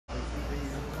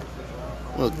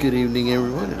Well, good evening,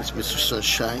 everyone. It's Mr.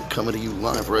 Sunshine coming to you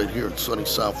live right here in sunny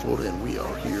South Florida, and we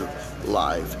are here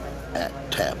live at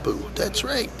Taboo. That's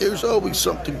right. There's always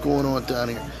something going on down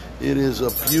here. It is a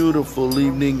beautiful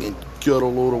evening, and get a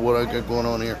load of what I got going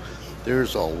on here.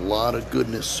 There's a lot of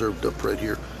goodness served up right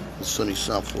here in sunny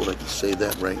South Florida. I can say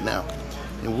that right now.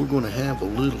 And we're going to have a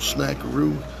little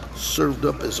snackaroo served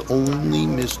up as only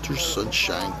Mr.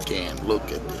 Sunshine can.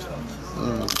 Look at this.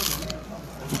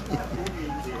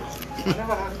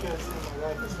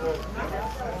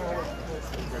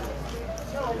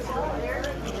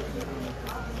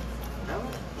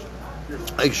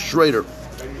 Hey Schrader,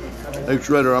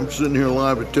 I'm sitting here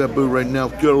live at Taboo right now.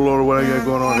 Get a load of what I got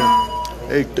going on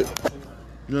here. Hey,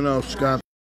 Scott,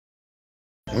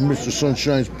 and Mr.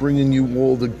 Sunshine's bringing you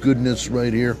all the goodness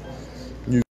right here.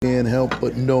 You can't help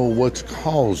but know what's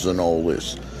causing all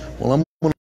this. Well, I'm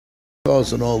going to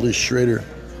causing all this, Schrader.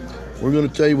 We're going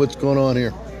to tell you what's going on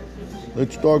here.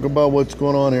 Let's talk about what's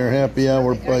going on here. Happy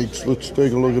hour bites. Let's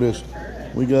take a look at this.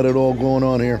 We got it all going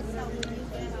on here.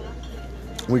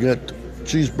 We got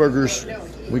cheeseburgers.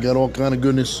 We got all kind of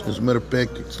goodness. As a matter of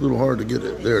fact, it's a little hard to get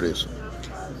it. There it is.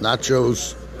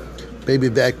 Nachos, baby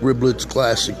back riblets,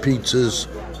 classic pizzas,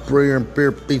 prayer and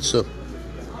pear pizza.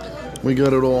 We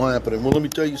got it all happening. Well, let me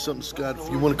tell you something, Scott. If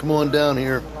you want to come on down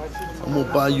here, I'm going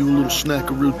to buy you a little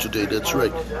snackaroo today. That's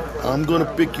right. I'm going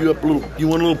to pick you up a little. You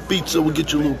want a little pizza? We'll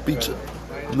get you a little pizza.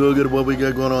 Look at what we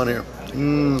got going on here.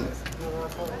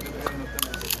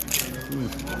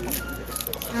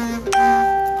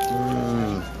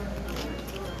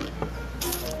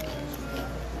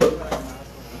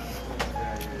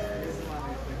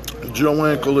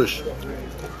 Joanne Kalish.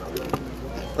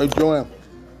 Hey, Joanne.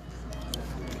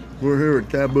 We're here at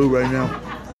Taboo right now.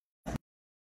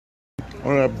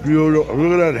 Oh, that beautiful.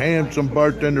 Look at that handsome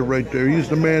bartender right there. He's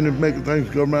the man that's making things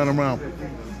go round and round.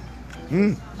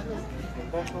 Hey,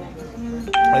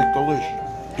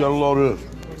 Kalish. Got a load of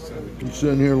this. He's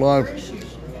sitting here live.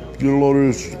 Get a load of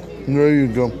this. There you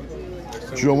go.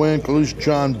 Joanne Kalish,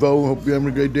 John Vo. Hope you're having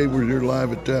a great day. We're here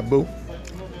live at Taboo.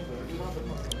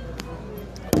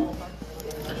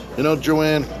 You know,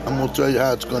 Joanne, I'm going to tell you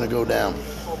how it's going to go down.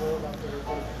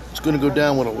 It's going to go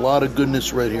down with a lot of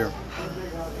goodness right here.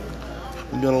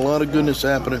 We got a lot of goodness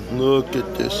happening. Look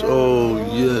at this. Oh,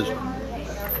 yes.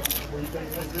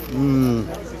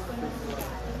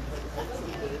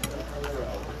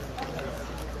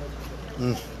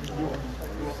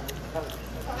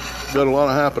 Got a lot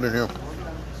of happening here.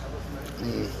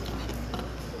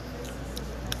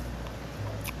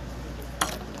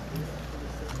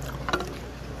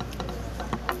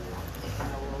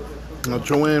 Now,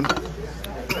 Joanne.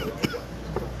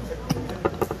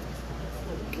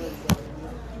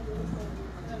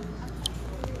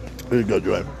 There you go,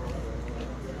 Joanne.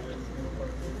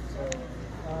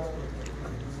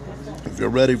 If you're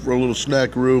ready for a little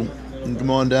snackaroo, you can come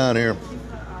on down here.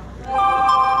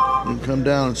 You can come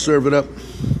down and serve it up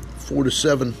 4 to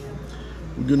 7.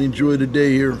 We're going to enjoy the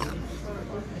day here.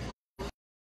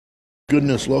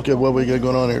 Goodness, look at what we got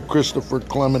going on here. Christopher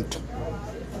Clement.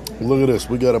 Look at this.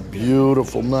 We got a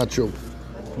beautiful nacho.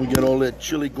 We got all that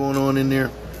chili going on in there.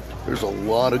 There's a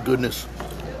lot of goodness.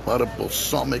 A lot of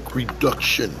balsamic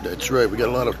reduction. That's right. We got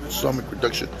a lot of balsamic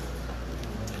reduction.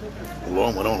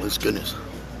 Along with all this goodness.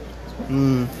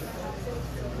 Now,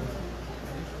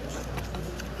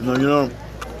 you know,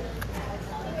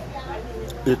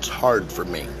 it's hard for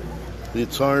me.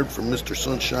 It's hard for Mr.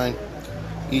 Sunshine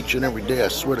each and every day. I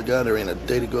swear to God, there ain't a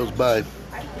day that goes by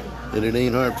and it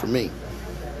ain't hard for me.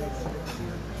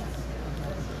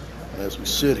 As we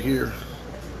sit here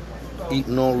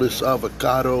eating all this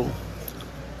avocado.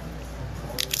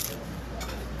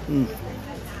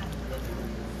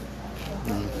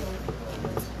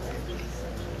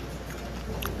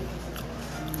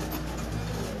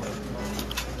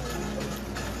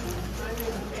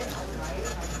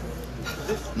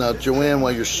 Now, Joanne,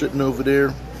 while you're sitting over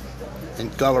there in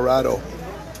Colorado,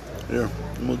 here,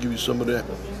 I'm gonna give you some of that.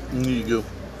 There you go.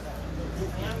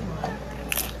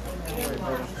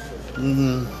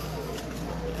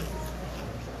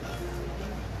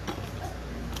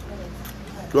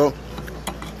 So,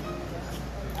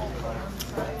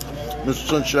 Mr.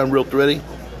 Sunshine Realtor Eddy,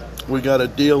 we got a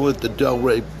deal at the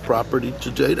Delray property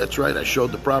today. That's right, I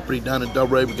showed the property down in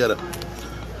Delray. We got a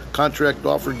contract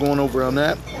offer going over on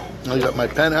that. I got my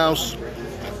penthouse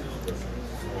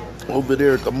over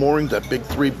there at the moorings, that big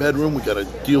 3-bedroom. We got a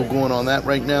deal going on that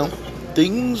right now.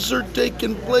 Things are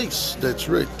taking place. That's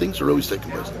right, things are always taking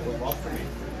place.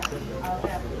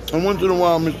 And once in a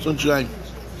while, Mr. Sunshine,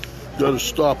 got to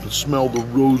stop and smell the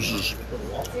roses.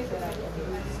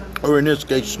 Or in this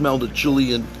case, smell the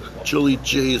chili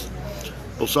cheese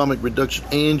balsamic reduction,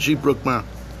 Angie Brookmeyer.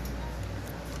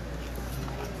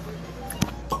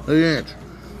 Hey, Ange.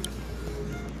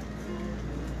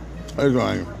 Hey,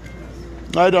 darling.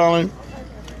 Hi, darling.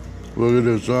 Look at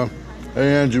this, huh?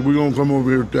 Hey, Angie, we're going to come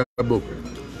over here to Taboo.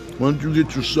 Once you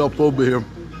get yourself over here,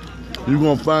 you're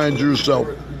going to find yourself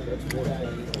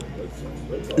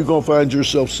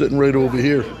sitting right over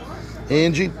here.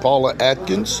 Angie, Paula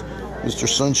Atkins, Mr.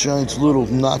 Sunshine's little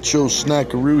nacho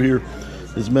snackaroo here.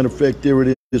 As a matter of fact, there it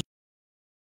is.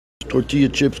 Tortilla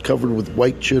chips covered with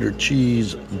white cheddar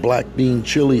cheese, black bean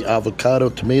chili, avocado,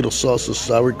 tomato sauce,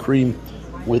 sour cream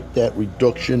with that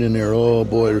reduction in there. Oh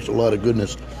boy, there's a lot of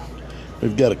goodness.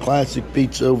 We've got a classic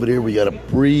pizza over there. We got a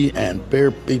brie and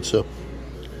pear pizza.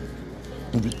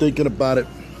 If you're thinking about it,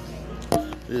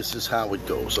 this is how it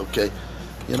goes, okay?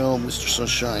 You know, Mr.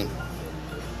 Sunshine,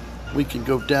 we can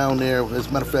go down there. As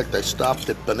a matter of fact, I stopped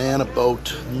at Banana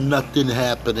Boat. Nothing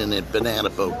happening at Banana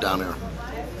Boat down there.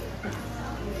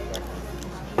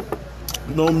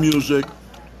 No music.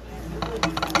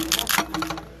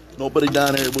 Nobody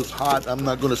down there. It was hot. I'm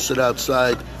not going to sit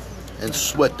outside and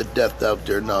sweat to death out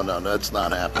there. No, that's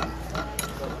not happening.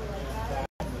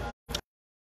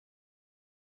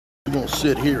 We're going to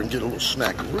sit here and get a little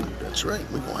snackaroo. That's right.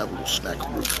 We're going to have a little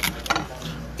snackaroo.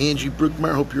 Angie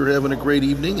Brookmeyer, hope you're having a great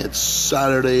evening. It's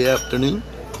Saturday afternoon.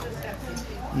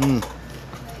 A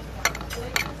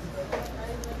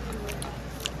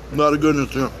lot of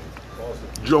goodness here.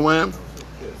 Joanne.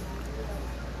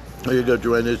 There you go,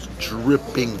 Joanne. It's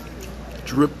dripping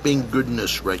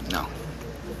goodness right now.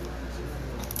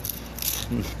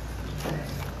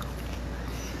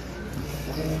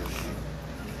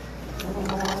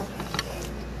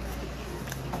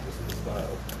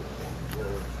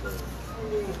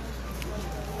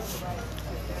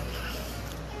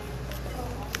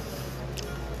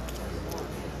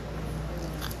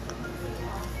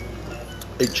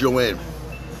 Hey, Joanne.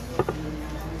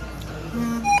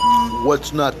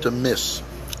 What's not to miss?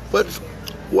 What's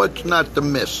not to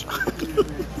miss?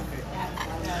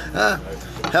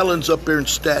 Helen's up here in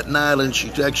Staten Island.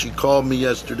 She actually called me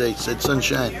yesterday. Said,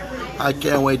 Sunshine, I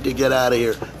can't wait to get out of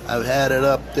here. I've had it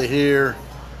up to here.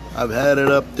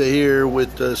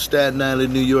 With Staten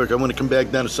Island, New York. I want to come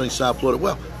back down to sunny South Florida.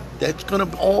 Well, that's going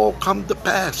to all come to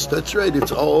pass. That's right.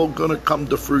 It's all going to come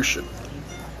to fruition.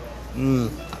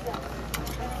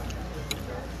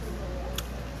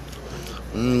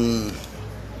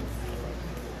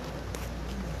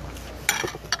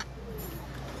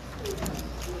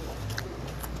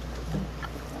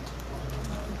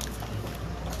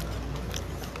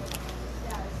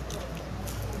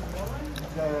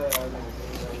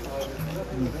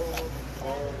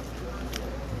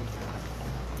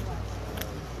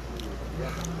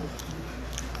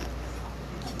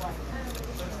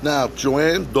 Now,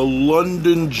 Joanne, the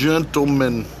London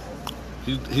gentleman,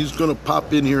 he's going to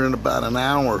pop in here in about an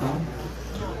hour.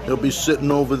 He'll be sitting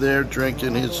over there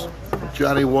drinking his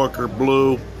Johnny Walker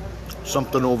Blue,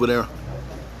 something over there.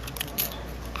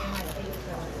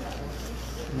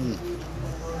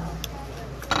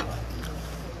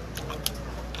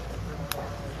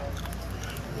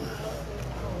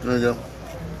 There you go.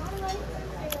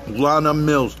 Lana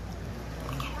Mills.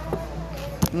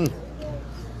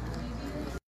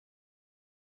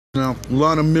 Now,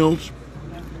 Lana Mills,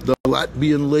 the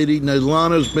Latvian lady. Now,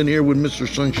 Lana's been here with Mr.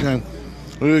 Sunshine.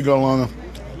 There you go, Lana.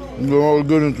 All the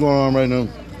goodness going on right now.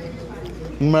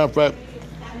 As a matter of fact,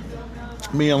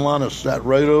 me and Lana sat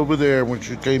right over there when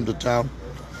she came to town.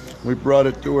 We brought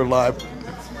it to her live.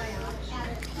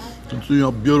 You can see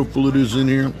how beautiful it is in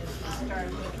here.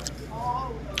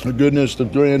 The goodness, the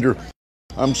grandeur.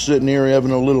 I'm sitting here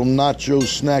having a little nacho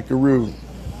snackaroo.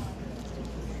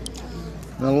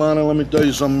 Now, Lana, let me tell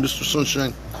you something, Mr.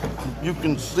 Sunshine. You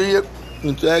can see it.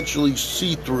 It's actually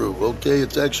see-through, okay?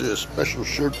 It's actually a special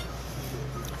shirt.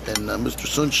 And Mr.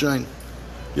 Sunshine,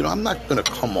 you know, I'm not going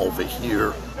to come over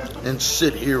here and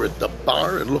sit here at the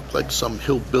bar and look like some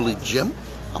hillbilly Jim.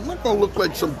 I'm not going to look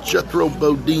like some Jethro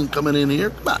Bodine coming in here.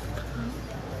 Come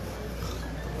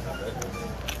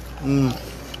on.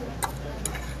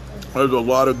 There's a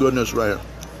lot of goodness right here.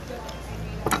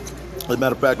 As a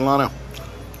matter of fact, Lana,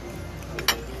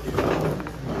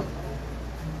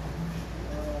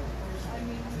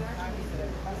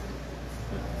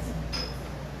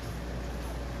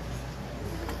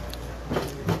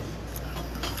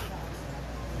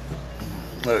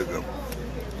 there you go.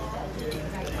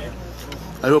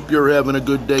 I hope you're having a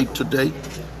good day today.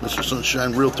 Mr.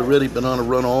 Sunshine Realtor Eddy, been on a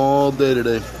run all day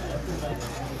today.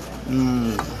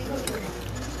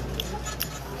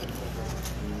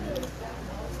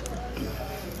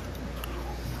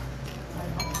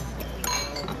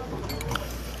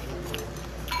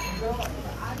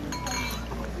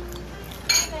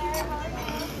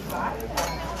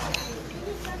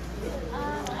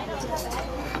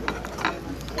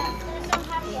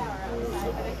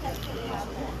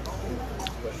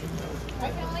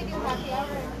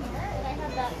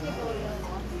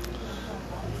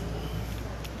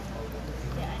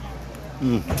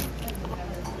 Mm.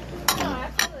 No,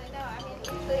 absolutely no. I mean,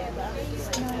 usually I love it.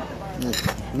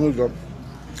 There you go.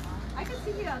 I can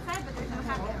see you outside, but there's no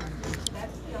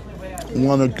happy.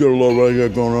 Want to get a little what I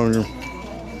got going on here.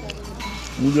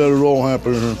 We got it all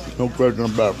happening here. No question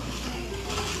about it.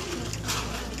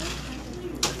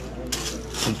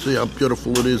 And see how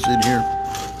beautiful it is in here.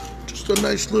 Just a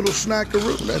nice little snacker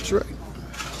room, that's right.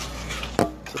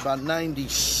 It's about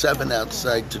 97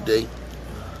 outside today.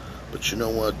 But you know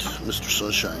what, Mr.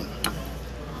 Sunshine?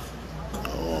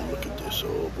 Oh, look at this,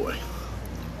 oh boy.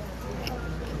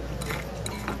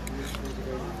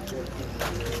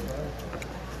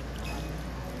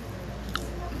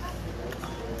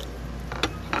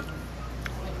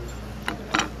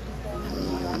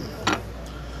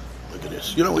 Look at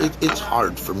this. You know, it's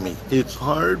hard for me. It's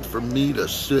hard for me to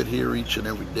sit here each and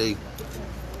every day.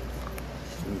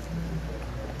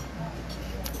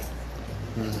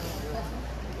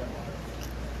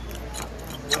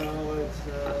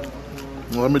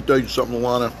 Well, let me tell you something,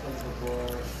 Alana.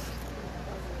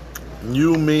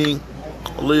 You, me,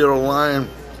 Leo Lion,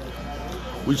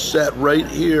 we sat right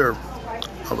here.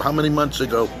 How many months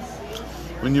ago?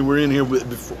 When you were in here,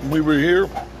 we were here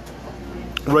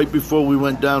right before we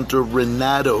went down to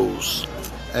Renato's,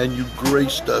 and you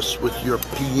graced us with your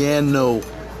piano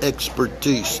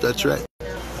expertise. That's right.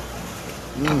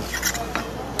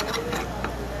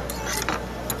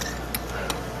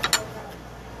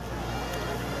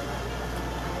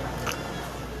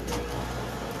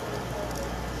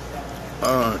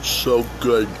 Oh, it's so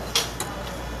good.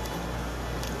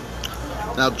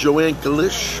 Now, Joanne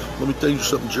Kalish, let me tell you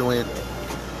something, Joanne.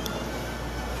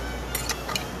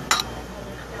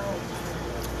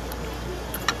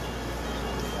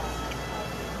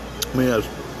 Let me ask.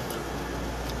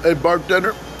 Hey,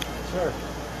 bartender. Sure.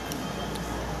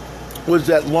 Was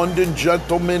that London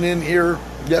gentleman in here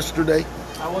yesterday?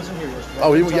 I wasn't here yesterday.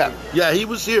 Oh, yeah, he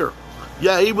was here.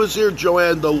 Yeah, he was here,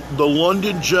 Joanne. The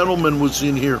London gentleman was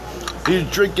in here. He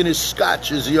was drinking his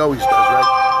scotch as he always does,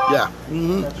 right? Yeah.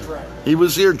 Mm-hmm. That's right. He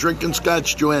was here drinking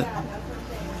scotch, Joanne.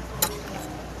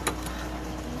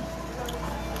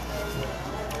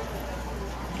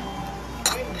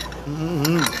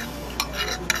 Mm-hmm.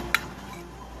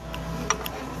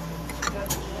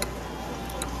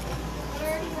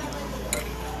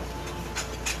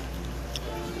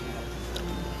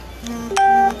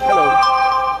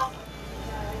 Hello.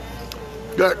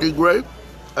 Jackie Gray,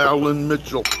 Alan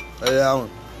Mitchell. Hey, Alan.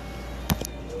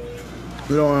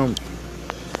 You know,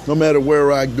 no matter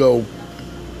where I go,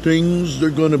 things are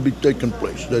going to be taking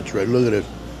place. That's right. Look at this.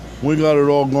 We got it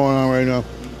all going on right now.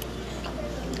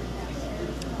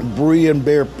 Brie and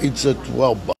Bear Pizza,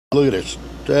 12 bucks. Look at this.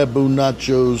 Taboo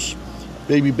nachos,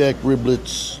 baby back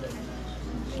riblets,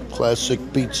 classic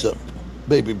pizza,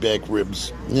 baby back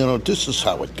ribs. You know, this is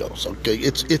how it goes, okay?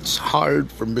 It's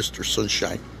hard for Mr.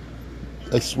 Sunshine.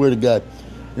 I swear to God,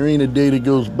 there ain't a day that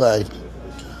goes by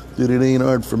that it ain't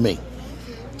hard for me.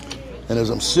 And as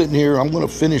I'm sitting here, I'm going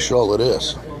to finish all of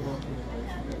this.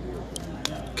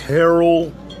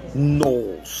 Carol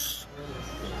Knowles,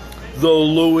 the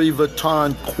Louis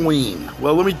Vuitton queen.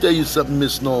 Well, let me tell you something,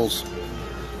 Miss Knowles.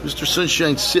 Mr.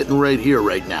 Sunshine's sitting right here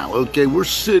right now, okay? We're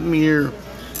sitting here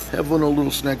having a little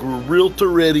snack.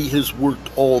 Realtor Eddy has worked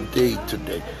all day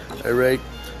today, all right?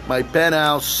 My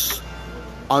penthouse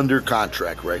under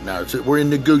contract right now. We're in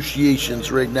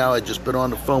negotiations right now. I just been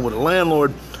on the phone with the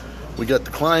landlord. We got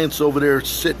the clients over there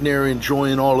sitting there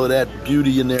enjoying all of that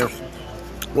beauty in there.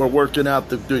 We're working out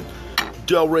the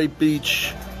Delray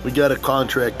Beach. We got a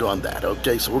contract on that,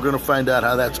 okay? So we're going to find out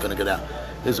how that's going to go down.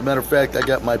 As a matter of fact, I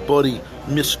got my buddy,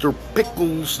 Mr.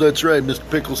 Pickles. That's right, Mr.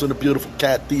 Pickles and the beautiful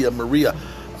cat, Tia Maria.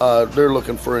 They're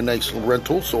looking for a nice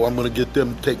rental, so I'm going to get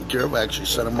them taken care of. I actually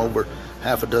sent them over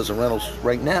half a dozen rentals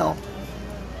right now.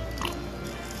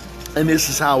 And this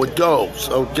is how it goes,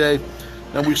 okay?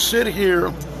 Now we sit here,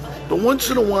 but once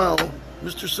in a while,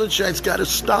 Mr. Sunshine's got to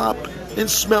stop and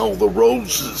smell the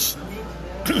roses.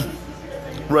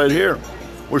 Right here,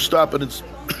 we're stopping and...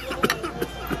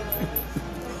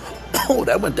 Oh,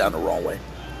 that went down the wrong way.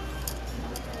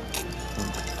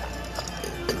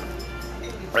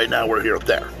 Right now, we're here up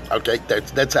there, okay?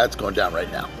 That's how it's going down right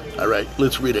now. All right,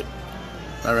 let's read it.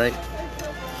 All right.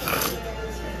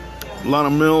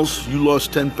 Lana Mills, you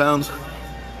lost 10 pounds.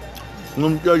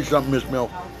 Let me tell you something, Miss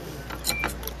Mill.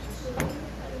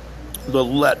 The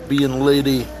Latvian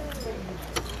lady.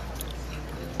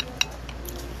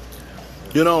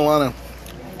 You know, Lana,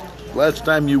 last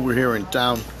time you were here in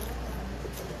town,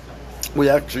 we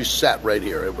actually sat right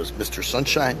here. It was Mr.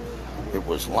 Sunshine. It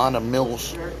was Lana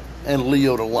Mills. and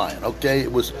Leo the Lion, okay?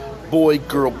 It was boy,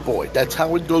 girl, boy. That's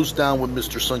how it goes down with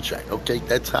Mr. Sunshine, okay?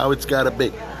 That's how it's got to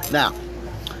be. Now,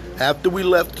 after we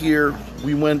left here,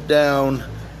 we went down,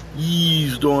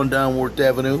 eased on down Worth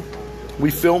Avenue. We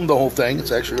filmed the whole thing.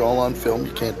 It's actually all on film.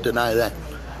 You can't deny that.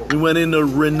 We went into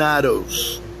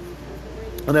Renato's.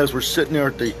 And as we're sitting there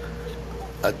at the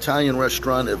Italian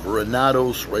restaurant at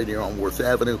Renato's right here on Worth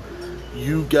Avenue,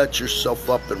 you got yourself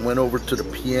up and went over to the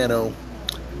piano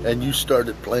and you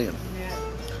started playing.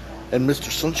 And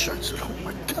Mr. Sunshine said, oh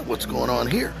my God, what's going on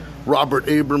here? Robert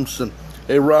Abramson.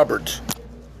 Hey, Robert,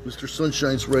 Mr.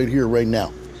 Sunshine's right here, right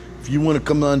now. If you want to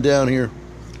come on down here,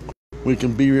 we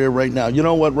can be here right now. You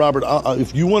know what, Robert?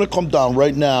 If you want to come down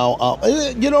right now,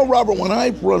 you know, Robert, when I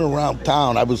run around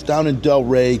town, I was down in Del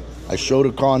Rey. I showed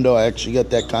a condo. I actually got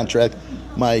that contract.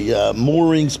 My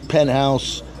moorings,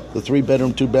 penthouse, the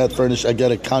 3-bedroom, 2-bath furnished. I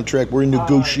got a contract. We're in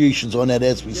negotiations on that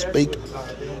as we speak.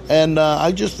 And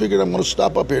I just figured I'm going to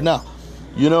stop up here. Now,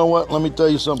 you know what? Let me tell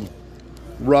you something.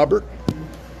 Robert,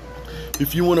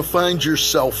 if you want to find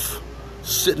yourself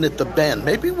sitting at the Bend,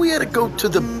 maybe we had to go to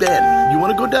the Bend. You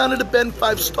want to go down to the Bend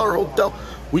 5-star hotel?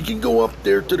 We can go up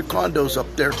there to the condos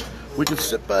up there. We can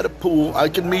sit by the pool. I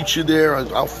can meet you there.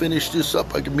 I'll finish this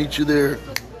up. I can meet you there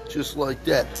just like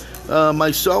that.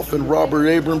 Myself and Robert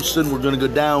Abramson, we're going to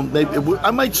go down. Maybe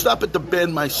I might stop at the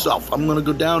Bend myself. I'm going to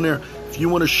go down there. If you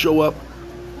want to show up,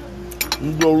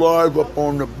 we'll go live up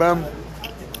on the Bend,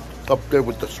 up there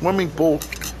with the swimming pool,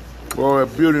 all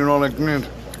that beauty and all that grand.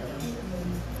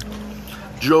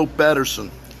 Joe Patterson.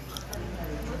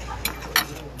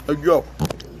 Hey, Joe.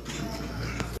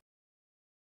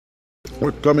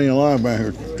 We're coming in live right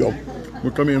here, Joe. We're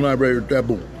coming in live right here,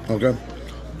 Taboo, okay?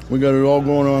 We got it all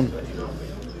going on.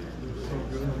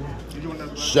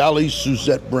 Sally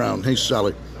Suzette Brown. Hey,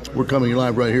 Sally. We're coming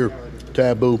live right here,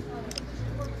 Taboo.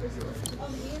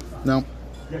 Now,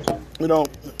 you know,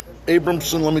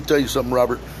 Abramson, let me tell you something,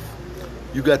 Robert.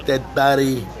 You got that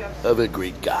body of a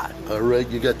Greek god, all right?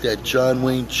 You got that John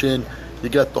Wayne chin. You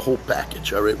got the whole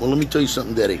package, all right? Well, let me tell you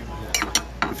something, Eddy.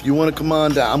 If you want to come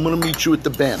on down, I'm going to meet you at the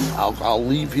Bend. I'll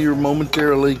leave here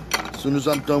momentarily. As soon as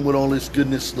I'm done with all this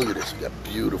goodness, look at this. We got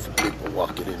beautiful people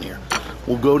walking in here.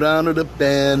 We'll go down to the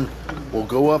Bend. We'll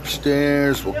go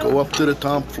upstairs. We'll go up to the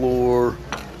top floor.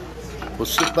 We'll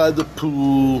sit by the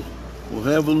pool. We'll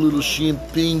have a little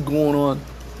champagne going on.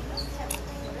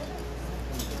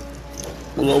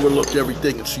 We'll overlook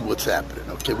everything and see what's happening.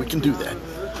 Okay, we can do that.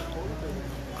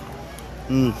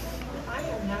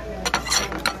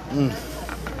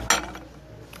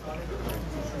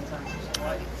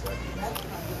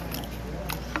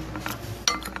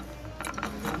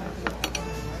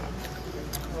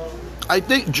 I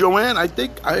think, Joanne, I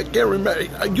can't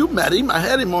remember. You met him. I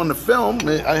had him on the film.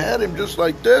 I had him just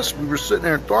like this. We were sitting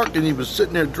there talking. He was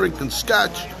sitting there drinking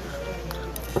scotch.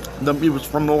 He was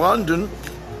from London.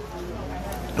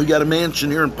 We got a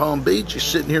mansion here in Palm Beach. He's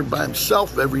sitting here by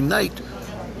himself every night.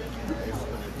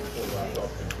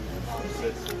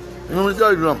 And let me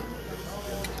tell you something.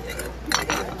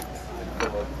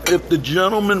 If the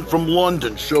gentleman from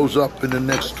London shows up in the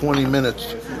next 20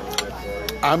 minutes,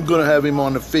 I'm going to have him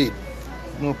on the feed.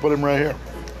 I'm going to put him right here.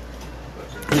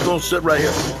 He's going to sit right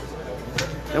here.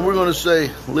 And we're going to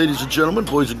say, ladies and gentlemen,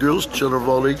 boys and girls, children of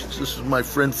all ages, this is my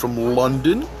friend from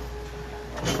London.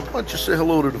 Why don't you say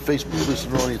hello to the Facebook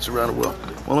listening audience around the world?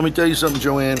 Well, let me tell you something,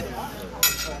 Joanne.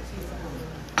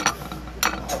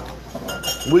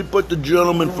 We put the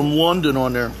gentleman from London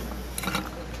on there.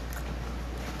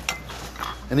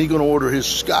 And he's going to order his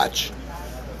scotch.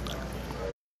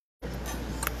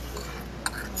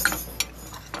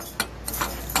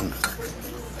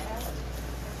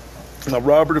 Now,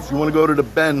 Robert, if you want to go to the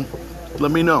Bend,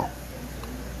 let me know.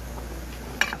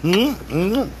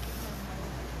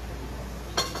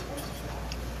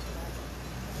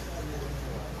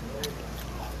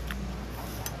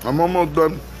 I'm almost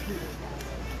done.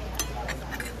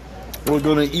 We're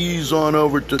going to ease on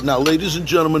over to... Now, ladies and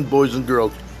gentlemen, boys and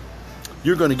girls,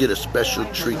 you're going to get a special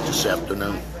treat this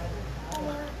afternoon.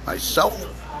 Myself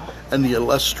and the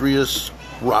illustrious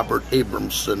Robert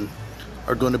Abramson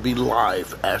are going to be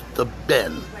live at the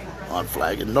Bend on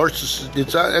Flag and Narcissus.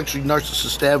 It's actually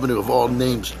Narcissus Avenue of all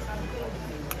names.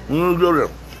 I'm going to go there.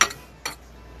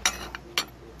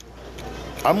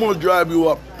 I'm going to drive you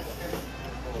up.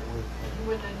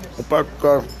 We'll park the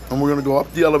car and we're going to go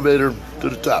up the elevator to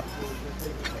the top.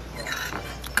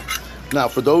 Now,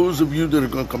 for those of you that are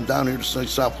going to come down here to sunny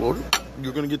South Florida,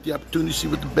 you're going to get the opportunity to see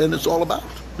what the Bend is all about.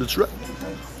 That's right.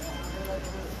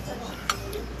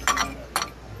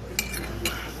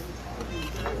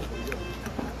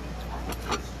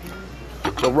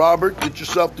 So, Robert, get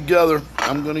yourself together.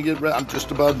 I'm gonna get ready. I'm just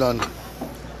about done.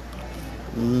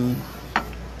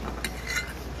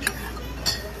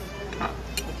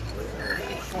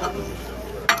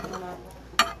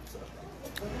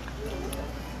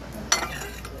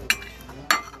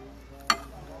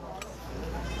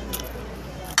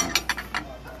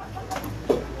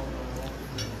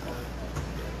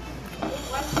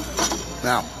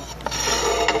 Now,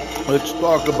 let's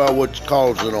talk about what's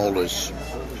causing all this.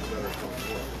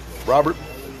 Robert,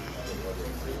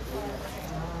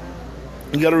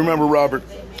 you got to remember, Robert,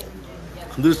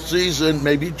 this season,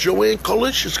 maybe Joanne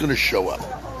Kalish is going to show up.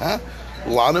 Huh?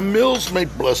 Lana Mills may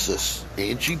bless us.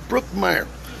 Angie Brookmeyer.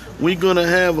 We're going to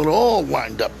have it all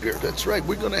lined up here. That's right.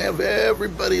 We're going to have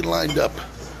everybody lined up.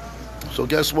 So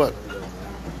guess what?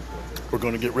 We're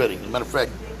going to get ready. As a matter of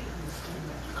fact,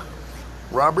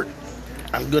 Robert,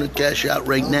 I'm going to cash out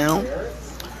right now.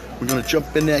 We're going to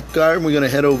jump in that car and we're going to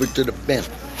head over to the Bend.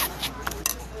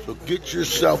 So get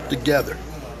yourself together.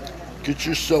 Get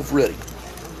yourself ready.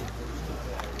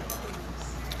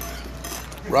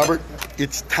 Robert,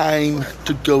 it's time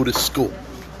to go to school.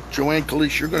 Joanne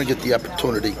Kalish, you're going to get the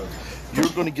opportunity. You're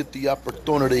going to get the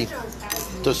opportunity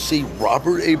to see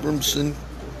Robert Abramson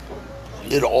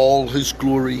in all his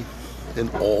glory and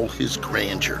all his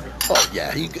grandeur. Oh,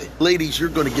 yeah. Ladies, you're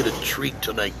going to get a treat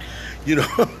tonight. You know,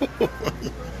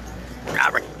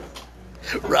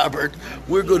 Robert,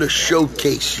 we're going to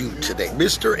showcase you today.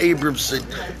 Mr. Abramson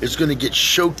is going to get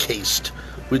showcased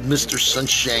with Mr.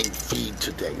 Sunshine Feed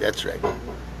today. That's right.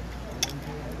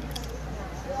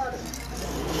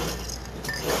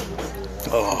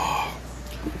 Oh,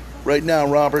 right now,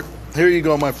 Robert, here you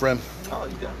go, my friend.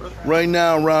 Right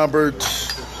now, Robert,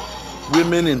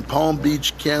 women in Palm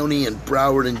Beach County and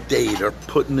Broward and Dade are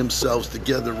putting themselves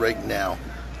together right now,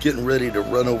 getting ready to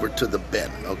run over to the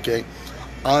Bend, okay?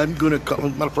 I'm going to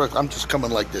come, matter of fact, I'm just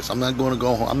coming like this. I'm not going to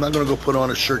go home. I'm not going to go put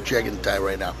on a shirt, jacket, and tie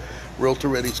right now.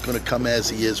 Realtor Eddie's going to come as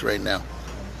he is right now.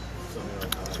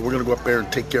 So we're going to go up there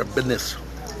and take care of business.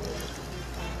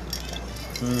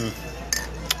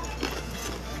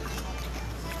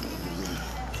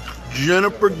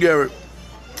 Jennifer Garrett.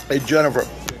 Hey, Jennifer.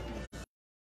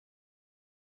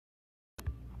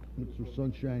 Mr.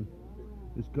 Sunshine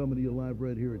is coming to you live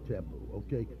right here at Taboo,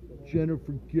 okay?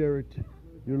 Jennifer Garrett,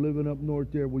 you're living up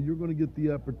north there. Well, you're going to get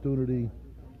the opportunity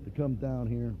to come down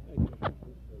here.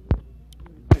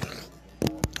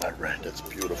 All right, that's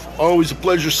beautiful. Always a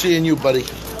pleasure seeing you, buddy.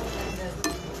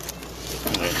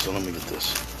 All right, so let me get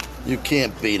this. You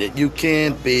can't beat it. You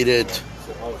can't beat it.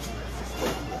 All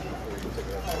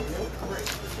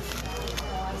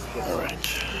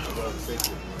right.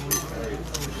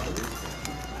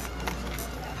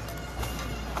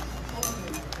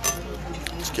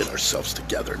 Let's get ourselves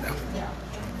together now.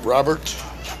 Robert,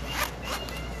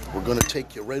 we're going to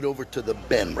take you right over to the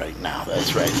Bend right now.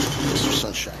 That's right, Mr.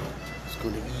 Sunshine. It's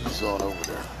going to ease on over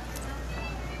there.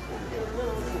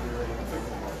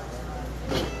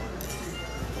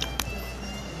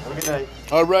 Have a good night.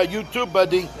 All right, you too,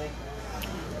 buddy.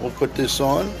 We'll put this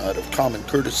on out of common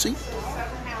courtesy.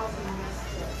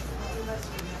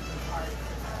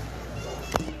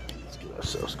 Let's get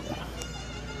ourselves going.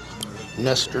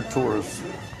 Nestor Torres.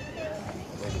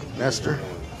 Nestor.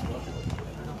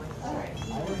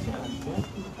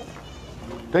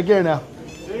 Take care now.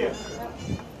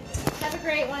 Have a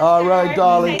great one. All right,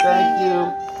 darling. Thank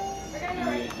you.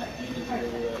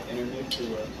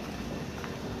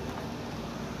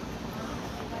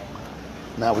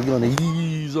 Now we're going to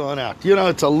ease on out. You know,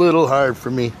 it's a little hard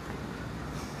for me.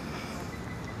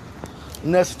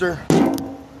 Nestor.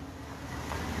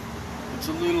 It's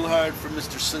a little hard for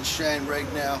Mr. Sunshine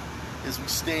right now as we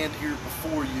stand here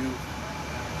before you.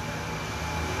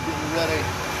 Getting ready.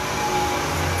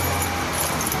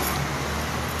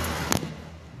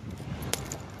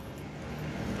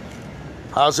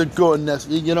 How's it going,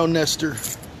 Nestor? You know, Nestor,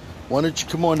 why don't you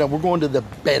come on down? We're going to the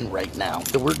Bend right now.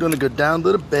 We're going to go down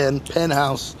to the Bend,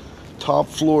 penthouse, top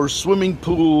floor, swimming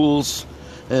pools,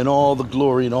 and all the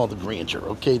glory and all the grandeur.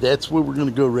 Okay, that's where we're going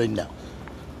to go right now.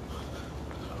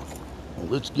 Well,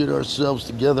 let's get ourselves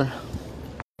together.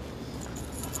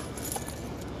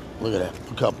 Look at that.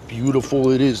 Look how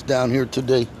beautiful it is down here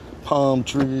today. Palm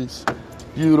trees.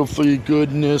 Beautiful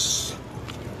goodness.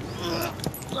 All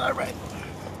right.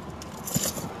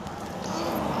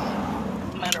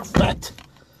 Matter of fact,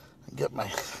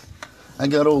 I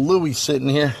got old Louie sitting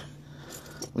here.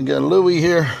 We got Louie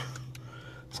here.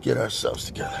 Let's get ourselves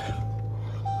together.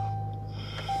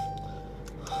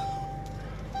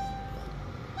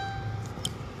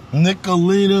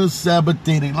 Nicolina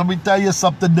Sabatini. Let me tell you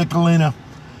something, Nicolina.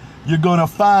 You're going to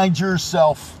find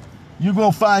yourself you're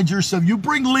going to find yourself. You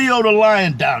bring Leo the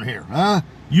Lion down here, huh?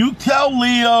 You tell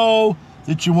Leo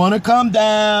that you want to come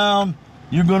down.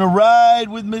 You're going to ride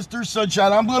with Mr.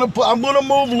 Sunshine. I'm going to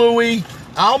move Louie.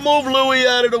 I'll move Louie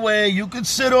out of the way. You can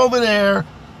sit over there,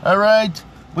 all right?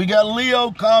 We got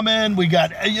Leo coming. We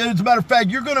got, as a matter of fact,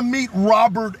 you're going to meet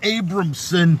Robert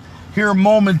Abramson here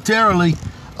momentarily.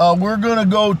 We're going to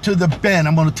go to the Ben.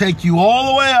 I'm going to take you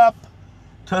all the way up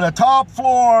to the top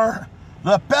floor,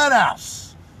 the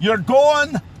penthouse. You're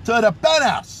going to the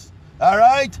penthouse, all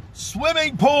right?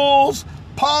 Swimming pools,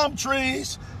 palm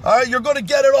trees, all right? You're going to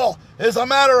get it all. As a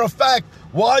matter of fact,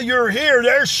 while you're here,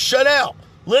 there's Chanel.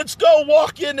 Let's go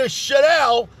walk into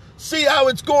Chanel, see how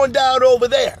it's going down over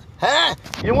there, huh?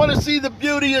 You want to see the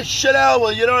beauty of Chanel?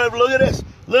 Well, you know what? Look at this.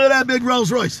 Look at that big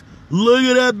Rolls Royce. Look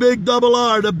at that big double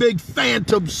R, the big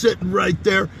Phantom sitting right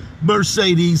there.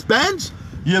 Mercedes-Benz.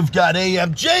 You've got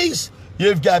AMGs.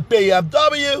 You've got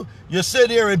BMW. You sit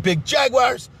here in big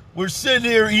Jaguars. We're sitting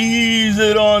here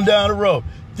easing on down the road.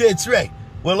 That's right.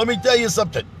 Well, let me tell you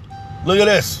something. Look at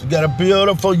this. We got a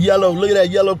beautiful yellow. Look at that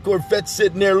yellow Corvette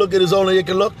sitting there. Look at as only you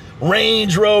can look.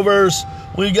 Range Rovers.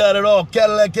 We got it all.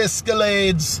 Cadillac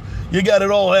Escalades. You got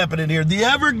it all happening here. The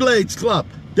Everglades Club.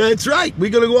 That's right.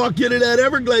 We're going to walk into that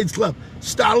Everglades Club.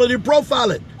 Style it and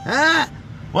profile it. Huh?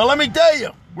 Well, let me tell you.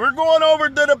 We're going over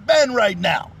to the Ben right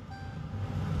now.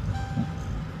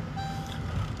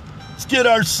 Let's get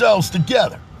ourselves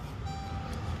together.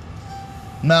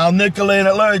 Now,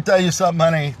 Nicolina, let me tell you something,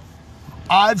 honey.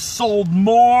 I've sold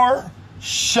more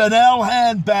Chanel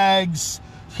handbags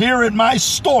here at my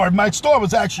store. My store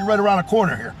was actually right around the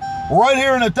corner here. Right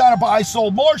here in the town. I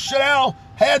sold more Chanel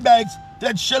handbags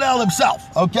than Chanel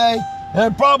himself, okay?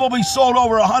 And probably sold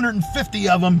over 150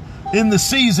 of them in the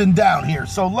season down here.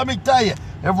 So let me tell you,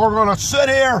 if we're going to sit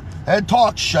here and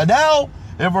talk Chanel,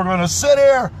 if we're going to sit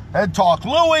here and talk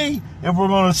Louis, if we're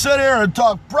going to sit here and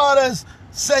talk Pradas,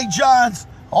 St. John's,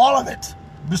 all of it,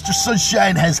 Mr.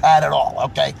 Sunshine has had it all,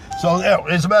 okay? So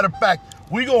as a matter of fact,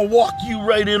 we're going to walk you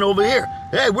right in over here.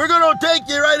 Hey, we're going to take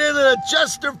you right into the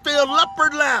Chesterfield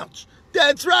Leopard Lounge.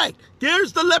 That's right.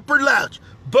 There's the Leopard Lounge.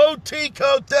 Boutique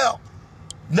Hotel.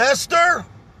 Nestor,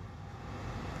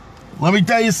 let me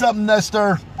tell you something,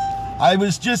 Nestor. I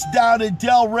was just down in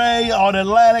Delray on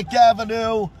Atlantic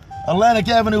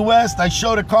Avenue West. I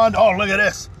showed a condo. Oh, look at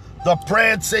this. The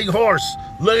prancing horse.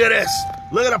 Look at this.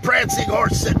 Look at a prancing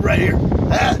horse sitting right here.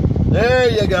 Ah, there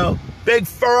you go. Big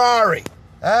Ferrari.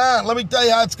 Let me tell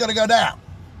you how it's going to go down.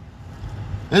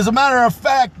 As a matter of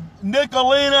fact,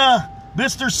 Nicolina,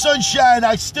 Mr. Sunshine,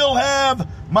 I still have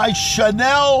my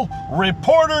Chanel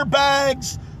reporter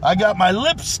bags. I got my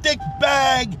lipstick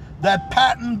bag, that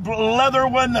patent leather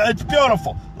one. It's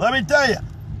beautiful. Let me tell you,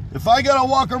 if I got to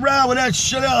walk around with that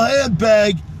Chanel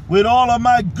handbag with all of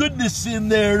my goodness in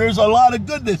there, there's a lot of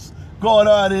goodness going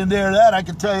on in there. That I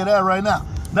can tell you that right now.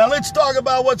 Now let's talk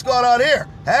about what's going on here.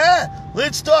 Huh?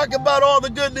 Let's talk about all the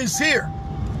goodness here.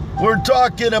 We're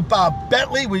talking about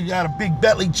Bentley. We got a big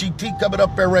Bentley GT coming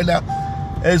up there right now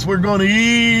as we're going to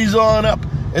ease on up.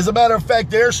 As a matter of fact,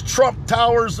 there's Trump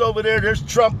Towers over there. There's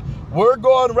Trump. We're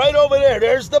going right over there.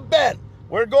 There's the Ben.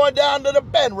 We're going down to the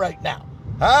Ben right now.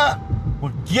 Huh?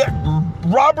 Well, get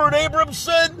Robert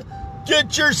Abramson,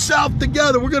 get yourself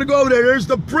together. We're going to go over there. There's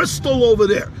the Bristol over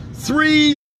there.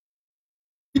 3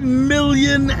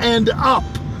 million and up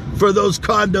for those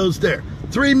condos there.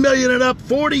 3 million and up,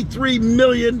 43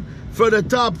 million for the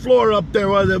top floor up there,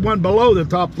 or the one below the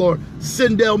top floor,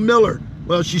 Sindel Miller.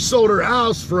 Well, she sold her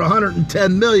house for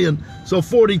 110 million, so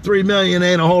 43 million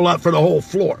ain't a whole lot for the whole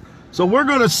floor. So we're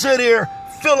going to sit here,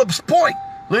 Phillips Point.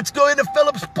 Let's go into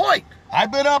Phillips Point.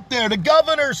 I've been up there, the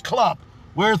Governor's Club,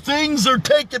 where things are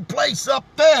taking place up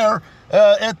there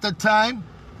at the time.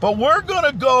 But we're going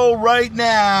to go right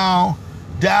now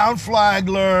down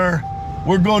Flagler.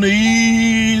 We're going to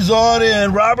ease on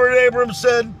in. Robert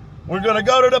Abramson, we're going to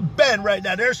go to the Ben right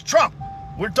now. There's Trump.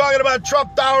 We're talking about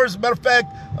Trump Towers. As a matter of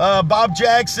fact, Bob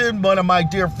Jackson, one of my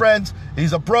dear friends,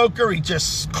 he's a broker. He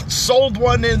just sold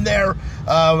one in there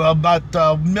about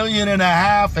 $1.5 million.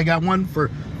 They got one for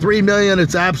 $3 million.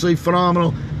 It's absolutely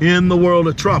phenomenal in the world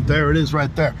of Trump. There it is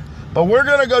right there. But we're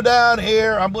going to go down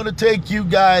here. I'm going to take you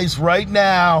guys right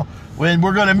now when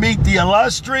we're going to meet the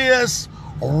illustrious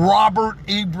Robert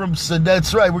Abramson.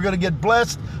 That's right. We're going to get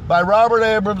blessed by Robert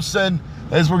Abramson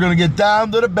as we're going to get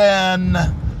down to the Ben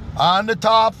on the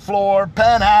top floor,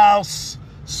 penthouse,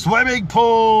 swimming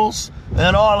pools,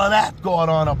 and all of that going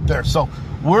on up there. So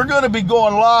we're going to be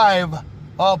going live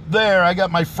up there. I got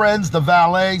my friends, the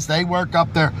valets. They work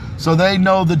up there, so they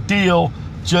know the deal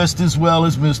just as well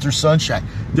as Mr. Sunshine.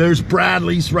 There's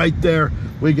Bradley's right there.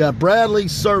 We got Bradley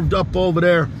served up over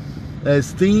there.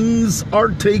 as things are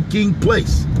taking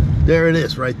place. There it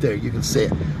is right there. You can see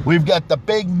it. We've got the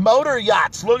big motor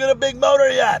yachts. Look at the big motor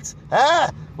yachts.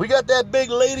 Huh? We got that big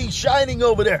lady shining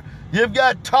over there. You've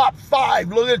got top 5.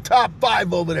 Look at top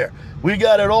 5 over there. We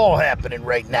got it all happening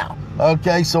right now.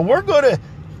 Okay, so we're going to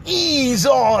ease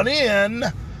on in.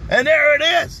 And there it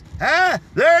is. Huh?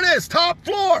 There it is. Top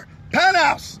floor.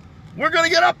 Penthouse. We're going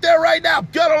to get up there right now.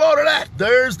 Got a load of that.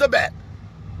 There's the bet.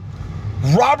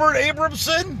 Robert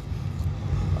Abramson.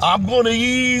 I'm going to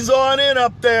ease on in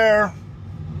up there.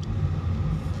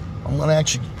 I'm going to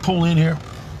actually pull in here.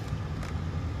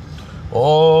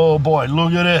 Oh, boy.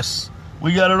 Look at this.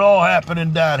 We got it all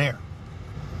happening down here.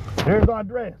 Here's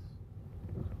Andreas.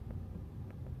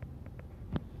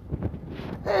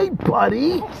 Hey,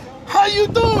 buddy. How you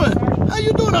doing? How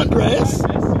you doing, Andreas?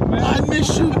 I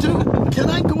miss you, too.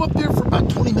 Can I go up there for about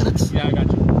 20 minutes? Yeah, I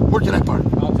got you. Where can I park?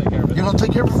 I'll take care of it. You're going to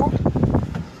take care of it for me?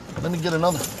 Let me get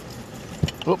another.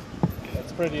 Oh.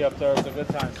 It's pretty up there. It's a good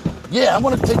time. Yeah, I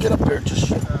want to take it up there. Just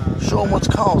show them what's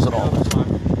causing all this.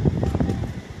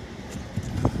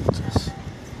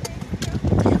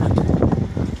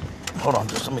 Hold on,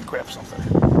 just let me grab something.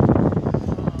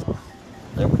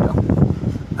 There we go. All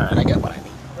right, I got what I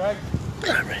need. Greg,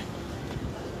 All right.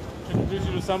 introduce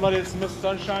you to somebody. It's Miss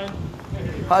Sunshine.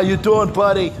 How you doing,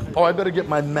 buddy? Oh, I better get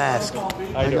my mask.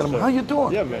 How you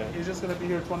doing? Yeah, man. He's just going to be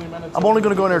here 20 minutes. I'm only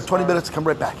going to go in there 20 minutes, come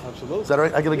right back. Absolutely. Is that all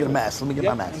right? I got to get a mask. Let me get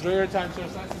my mask. Enjoy your time, sir.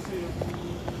 It's nice to see you.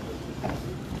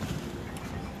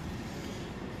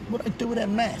 What do I do with that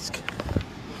mask?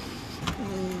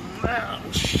 Oh,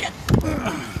 shit.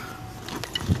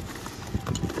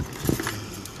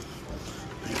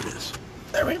 There it is.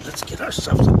 All right, let's get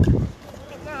ourselves up there.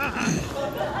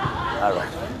 All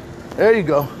right. There you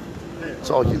go. It's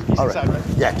all you. All right.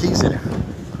 Yeah, keys in there.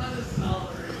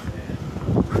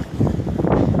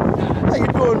 How you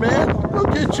doing, man?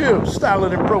 Look at you,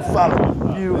 styling and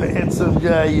profiling. You handsome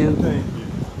guy, you.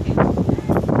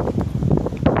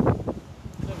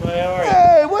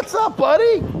 Hey, what's up,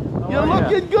 buddy? You're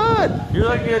looking good. You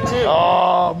look good, too.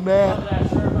 Oh,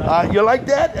 man. You like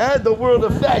that? The world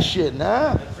of fashion,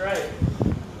 huh? That's right.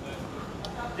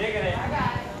 Digging it.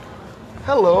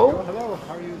 Hello. Hello.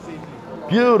 How are you this evening?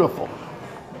 Beautiful.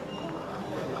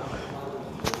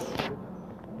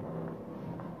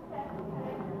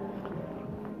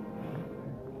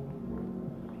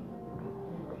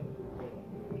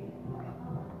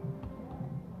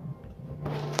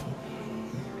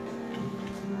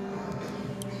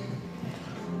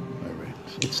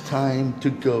 It's time to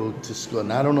go to school.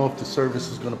 Now, I don't know if the service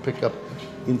is going to pick up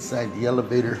inside the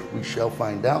elevator. We shall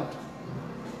find out.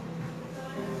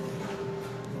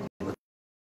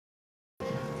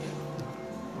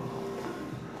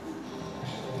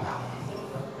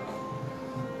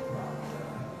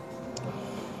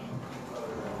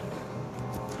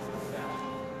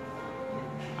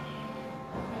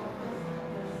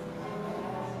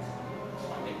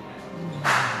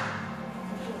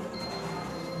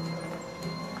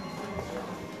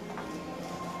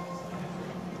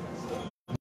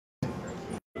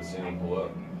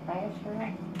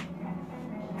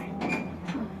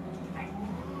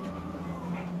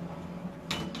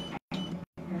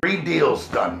 Three deals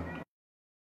done.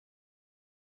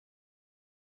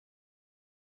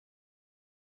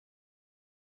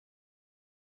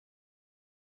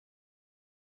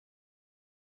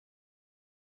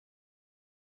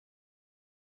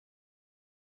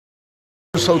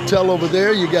 Hotel over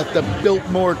there. You got the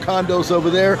Biltmore condos over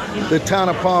there, the town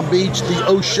of Palm Beach, the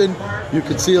ocean. You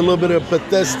can see a little bit of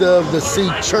Bethesda, the Sea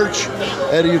Church,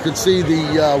 and you can see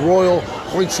the Royal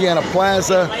Poinciana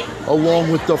Plaza,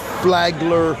 along with the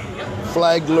Flagler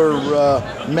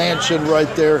mansion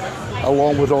right there,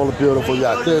 along with all the beautiful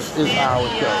yachts. This is how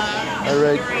it goes. All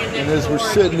right, and as we're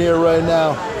sitting here right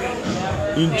now,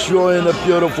 enjoying a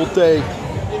beautiful day.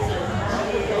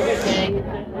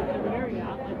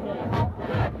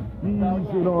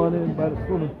 Easing on in by the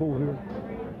swimming pool here.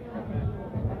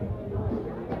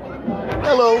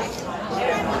 Hello.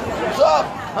 What's up?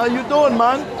 How you doing,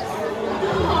 man?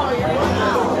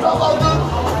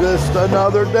 Just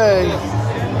another day.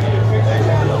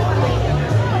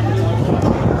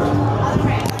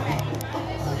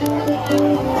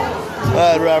 All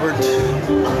right, Robert.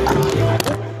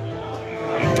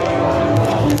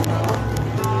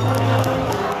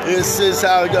 This is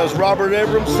how it goes. Robert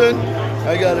Abramson.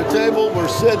 I got a table. We're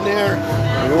sitting here.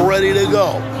 We're ready to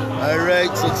go. All right,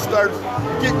 so start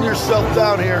getting yourself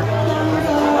down here.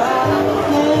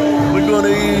 We're going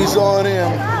to ease on in.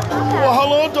 Well,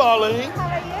 hello, darling.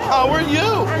 How are you?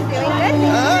 I'm doing good,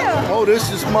 thank you. Oh,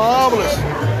 this is marvelous.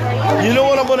 You know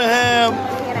what I'm going to have?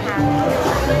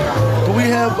 Do Do we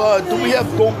have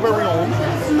Dom Perignon? I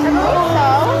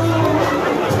believe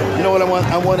so. You know what I want?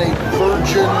 I want a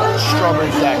virgin strawberry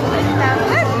daiquiri. Sounds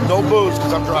good. No booze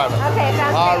because I'm driving. Okay,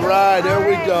 sounds All good. right, there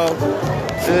we go.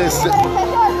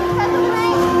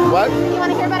 What? You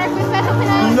want to hear about our food special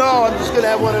tonight? No, I'm just gonna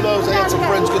have one of those. I got some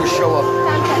friends gonna show up,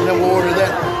 and then we'll order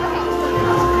that.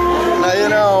 Now you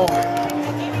know,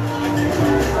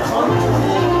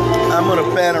 I'm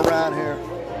gonna pan around here.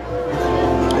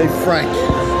 Hey Frank,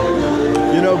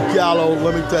 you know Gallo.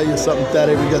 Let me tell you something,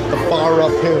 Daddy. We got the bar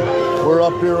up here. We're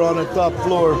up here on the top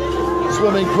floor.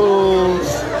 Swimming pools.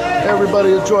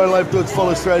 Everybody enjoying life to its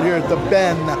fullest right here at the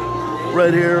Bend.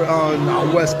 Right here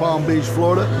on West Palm Beach,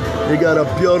 Florida. You got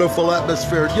a beautiful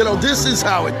atmosphere. You know, this is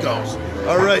how it goes.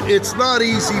 All right, it's not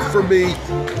easy for me.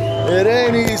 It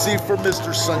ain't easy for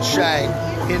Mr. Sunshine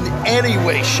in any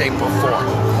way, shape, or form,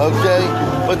 okay?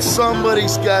 But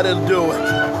somebody's got to do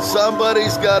it.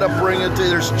 Somebody's got to bring it to,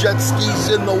 there's jet skis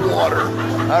in the water.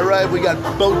 All right, we got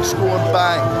boats going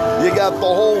by. You got the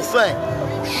whole thing.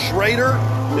 Schrader,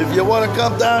 if you want to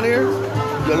come down here,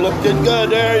 you're looking good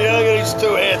there. You look at these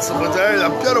two handsome ones there. A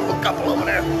beautiful couple over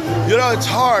there. You know, it's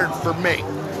hard for me.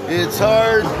 It's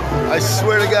hard. I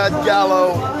swear to God,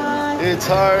 Gallo, it's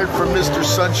hard for Mr.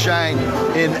 Sunshine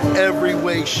in every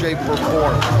way, shape, or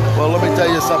form. Well, let me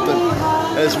tell you something.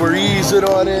 As we're easing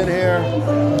on in here,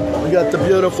 we got the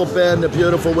beautiful band, the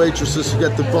beautiful waitresses. You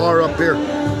got the bar up here.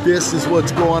 This is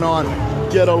what's going on.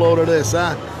 Get a load of this,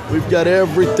 huh? We've got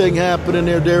everything happening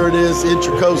there. There it is,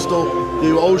 Intracoastal,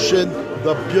 the ocean,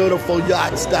 the beautiful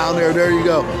yachts down there. There you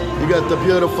go. You got the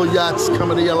beautiful yachts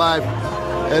coming to your life.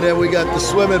 And then we got the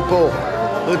swimming pool.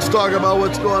 Let's talk about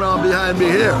what's going on behind me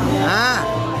here.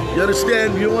 Huh? You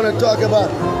understand? You want to talk about,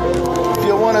 if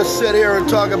you want to sit here and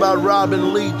talk about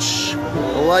Robin Leach,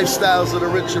 the lifestyles of the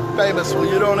rich and famous, well,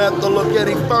 you don't have to look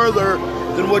any further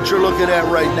than what you're looking at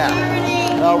right now.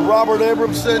 Now, Robert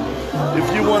Abramson,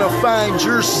 if you want to find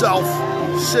yourself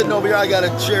sitting over here, I got a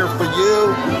chair for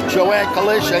you. Joanne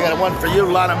Kalish, I got one for you.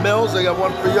 Lana Mills, I got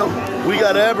one for you. We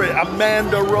got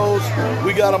Amanda Rose,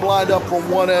 we got them lined up from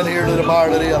one end here to the bar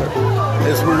to the other.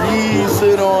 As we're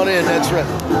easing on in, that's right.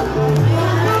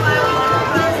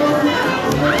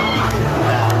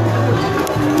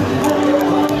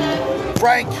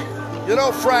 Frank, you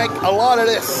know, Frank, there's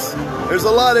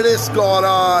a lot of this going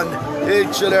on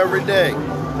each and every day.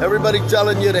 Everybody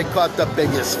telling you they caught the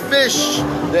biggest fish.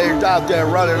 They're out there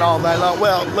running all night long.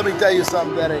 Well, let me tell you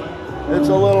something, Eddy. It's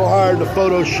a little hard to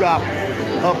Photoshop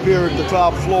up here at the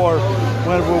top floor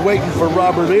when we're waiting for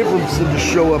Robert Abramson to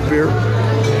show up here.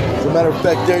 As a matter of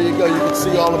fact, there you go. You can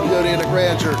see all the beauty and the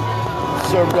grandeur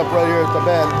served up right here at the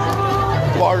Bend.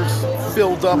 Bars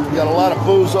filled up. We got a lot of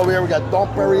booze over here. We got Dom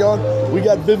Perignon. We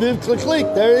got Viviv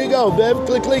Click. There you go. Viv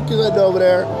Click is over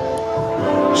there.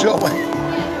 Joanne.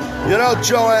 You know,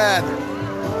 Joanne,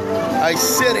 I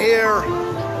sit here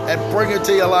and bring it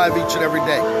to you live each and every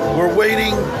day. We're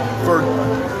waiting for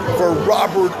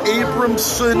Robert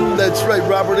Abramson. That's right,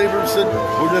 Robert Abramson.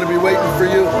 We're going to be waiting for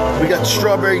you. We got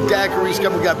strawberry daiquiris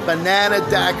coming. We got banana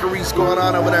daiquiris going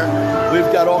on over there.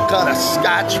 We've got all kind of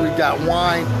scotch. We've got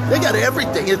wine. They got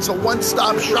everything. It's a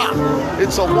one-stop shop.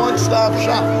 It's a one-stop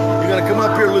shop. You're going to come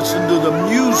up here, listen to the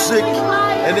music,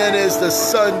 and then as the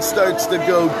sun starts to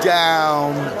go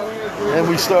down, and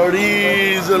we start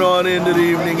easing on into the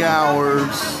evening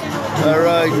hours. All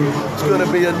right, it's going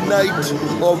to be a night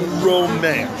of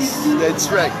romance.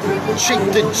 That's right, cheek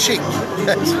to cheek.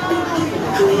 That's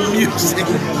right. Music.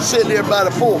 Sitting here by the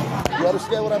pool. You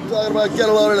understand what I'm talking about? Get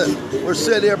a load of this. We're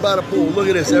sitting here by the pool. Look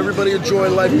at this. Everybody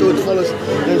enjoying life to its fullest.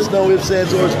 There's no ifs,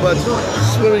 ands, or buts.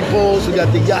 Swimming pools. We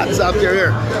got the yachts out there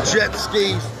here. Jet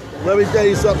skis. Let me tell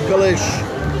you something,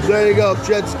 Kalish. There you go.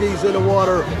 Jet skis in the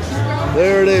water.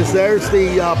 There it is. There's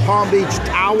the Palm Beach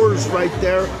Towers right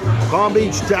there. Palm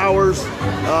Beach Towers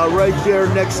right there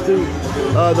next to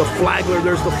the Flagler.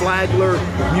 There's the Flagler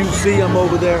Museum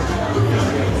over there.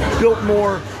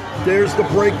 Biltmore. There's the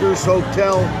Breakers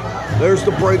Hotel. There's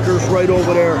the Breakers right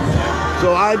over there.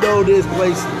 So I know this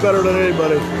place better than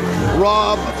anybody.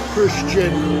 Rob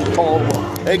Christian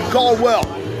Caldwell. Hey, Caldwell.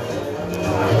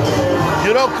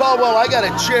 You know, Caldwell, I got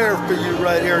a chair for you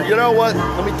right here. You know what?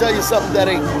 Let me tell you something,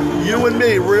 Eddy. You and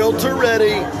me, Realtor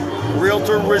Eddy,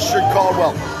 Realtor Richard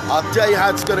Caldwell. I'll tell you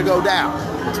how it's going to go down.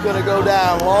 It's going to go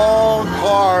down long,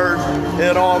 hard,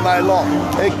 and all night long.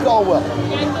 Hey, Caldwell,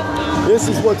 this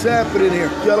is what's happening here.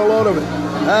 Get a load of it.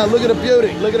 Look at the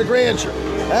beauty. Look at the grandeur.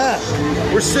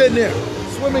 We're sitting there.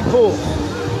 Swimming pools.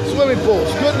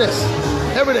 Goodness.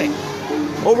 Everything.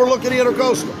 Overlooking the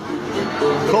Intercoastal.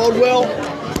 Caldwell,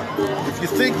 if you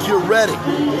think you're ready,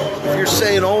 if you're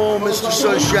saying, oh, Mr.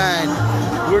 Sunshine,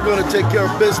 we're going to take care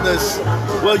of business.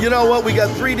 Well, you know what? We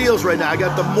got 3 deals right now. I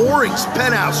got the Moorings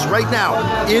Penthouse right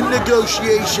now in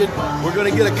negotiation. We're going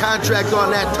to get a contract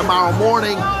on that tomorrow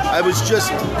morning.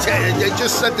 They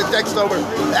just sent the text over.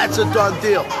 That's a done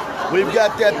deal. We've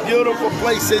got that beautiful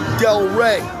place in Del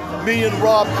Rey. Me and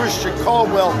Rob Christian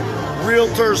Caldwell,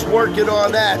 realtors, working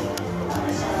on that.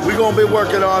 We're going to be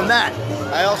working on that.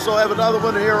 I also have another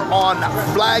one here on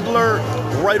Flagler,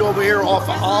 right over here off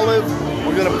of Olive.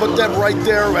 We're going to put that right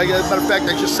there. As a matter of fact,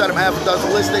 I just sent him half a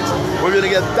dozen listings. We're going to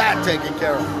get that taken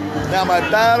care of. Now, my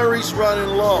battery's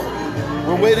running low.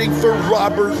 We're waiting for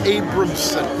Robert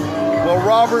Abramson. Well,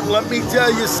 Robert, let me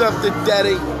tell you something,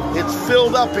 Daddy. It's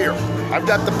filled up here. I've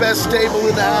got the best table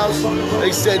in the house.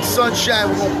 They said, Sunshine,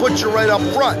 we're going to put you right up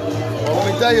front. Well,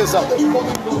 let me tell you something.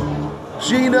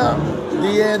 Gina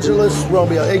DeAngelis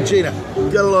Romeo. Hey, Gina,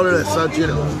 get a load of this, huh,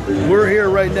 Gina? We're here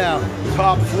right now,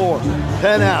 top floor,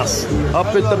 penthouse, up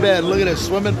at the bed. Look at this,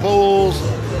 swimming pools,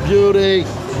 beauty.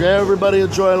 Everybody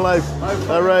enjoying life.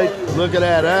 All right, look at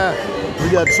that, huh?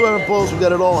 We got swimming pools, we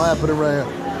got it all happening right here.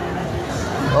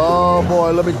 Oh,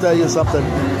 boy, let me tell you something.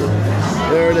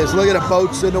 There it is. Look at the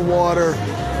boats in the water,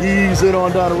 easing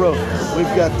on down the road.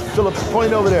 We've got Phillips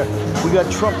Point over there. We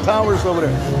got Trump Towers over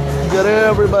there. We got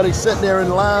everybody sitting there in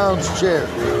lounge chairs,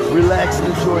 relaxing,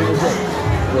 enjoying the day.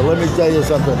 Well, let me tell you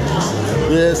something.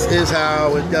 This is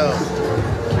how it goes.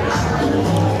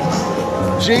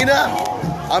 Gina,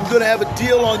 I'm going to have a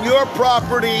deal on your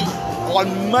property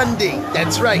on Monday.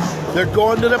 That's right. They're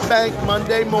going to the bank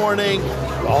Monday morning.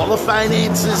 All the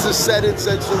finances are set in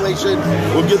situation.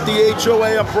 We'll get the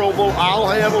HOA approval. I'll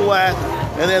handle that.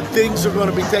 And then things are going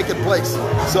to be taking place.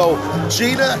 So,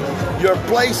 Gina, your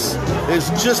place is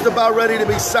just about ready to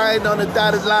be signed on the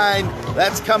dotted line.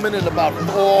 That's coming in about,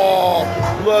 oh,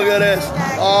 look at this.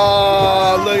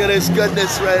 Oh, look at this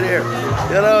goodness right here.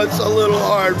 You know, it's a little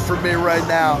hard for me right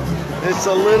now. It's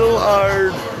a little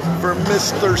hard for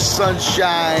Mr.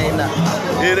 Sunshine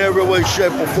in every way,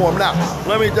 shape, or form. Now,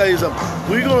 let me tell you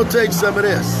something. We're going to take some of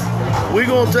this. We're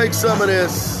going to take some of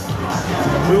this.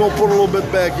 We're going to put a little bit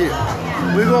back here.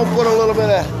 We're going to put a little bit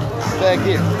of back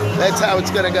here. That's how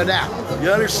it's going to go down. You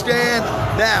understand?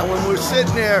 Now, when we're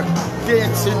sitting there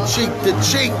dancing cheek to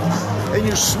cheek and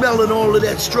you're smelling all of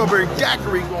that strawberry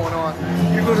daiquiri going on,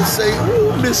 you're going to say,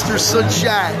 ooh, Mr.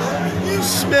 Sunshine, you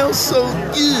smell so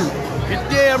good. You're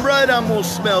damn right I'm going to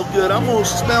smell good. I'm going to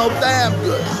smell damn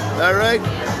good. All right?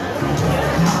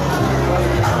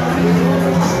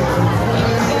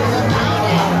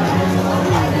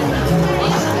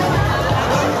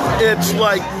 It's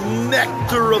like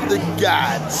nectar of the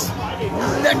gods.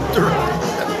 Nectar.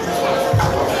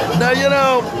 Now, you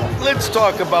know, let's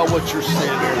talk about what you're seeing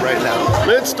here right now.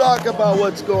 Let's talk about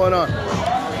what's going on.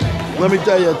 Let me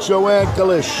tell you, Joanne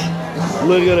Kalish.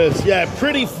 Look at this. Yeah,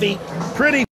 Pretty Feet.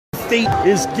 Pretty Feet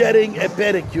is getting a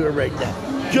pedicure right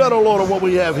now. Get a load of what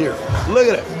we have here. Look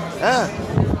at it. Huh?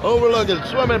 Overlooking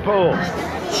swimming pools,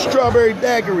 strawberry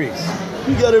daiquiris.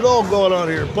 We got it all going on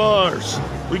here. Bars.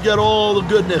 We got all the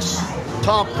goodness.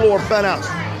 Top floor penthouse.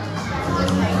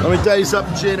 Let me tell you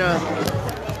something, Gina.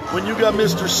 When you got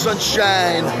Mr.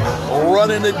 Sunshine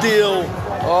running the deal,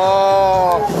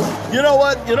 oh, you know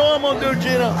what? You know what I'm going to do,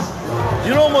 Gina?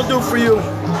 You know what I'm going to do for you?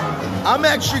 I'm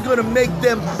actually going to make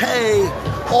them pay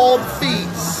all the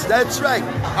fees. That's right.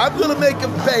 I'm going to make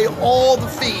them pay all the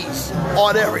fees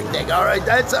on everything, all right?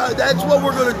 That's what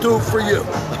we're going to do for you.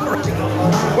 All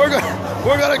right?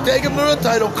 We're gonna take them to the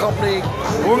title company,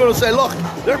 and we're gonna say, look,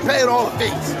 they're paying all the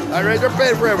fees, all right? They're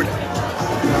paying for everything.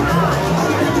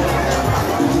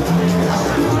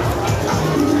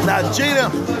 Now,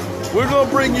 Gina, we're gonna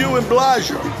bring you and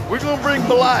Blige. We're gonna bring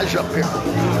Blige up here.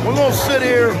 We're gonna sit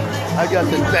here. I got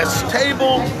the best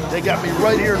table. They got me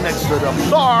right here next to the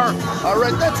bar. All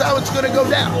right, that's how it's gonna go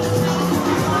down.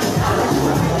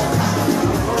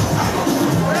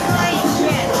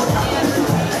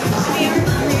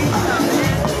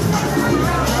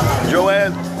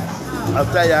 Joanne, I'll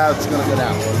tell you how it's going to go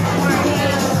down.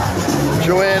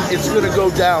 Joanne, it's going to go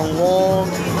down long,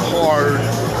 hard,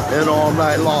 and all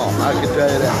night long. I can tell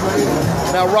you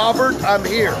that. Now, Robert, I'm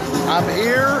here. I'm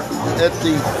here at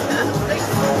the...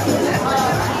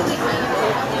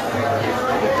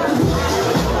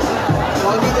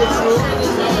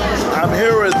 I'm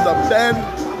here at the Bend.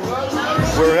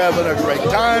 We're having a great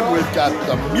time. We've got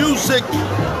the music.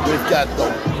 We've got the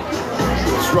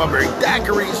strawberry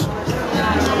daiquiris.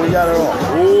 We got it all.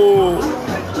 Ooh,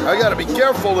 I gotta be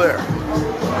careful there.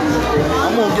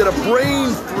 I'm gonna get a brain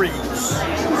freeze.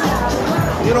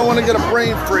 You don't want to get a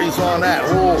brain freeze on that.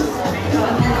 Ooh.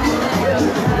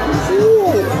 Ooh.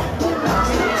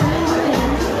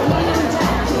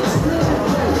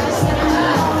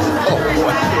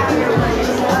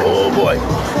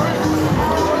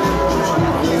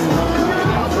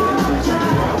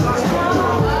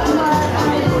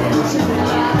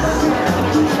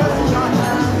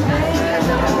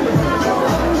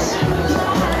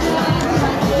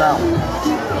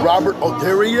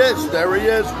 he is. There he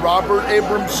is, Robert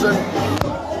Abramson.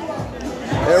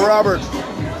 Hey, Robert.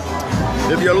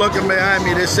 If you're looking behind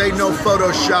me, this ain't no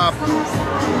Photoshop.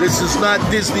 This is not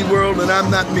Disney World, and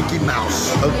I'm not Mickey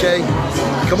Mouse, okay?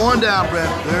 Come on down, Brent.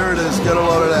 There it is. Get a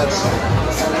load of that.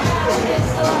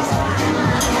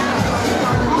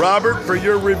 Robert, for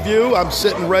your review, I'm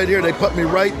sitting right here. They put me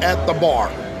right at the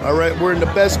bar. All right, we're in the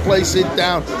best place in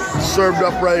town, served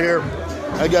up right here.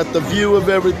 I got the view of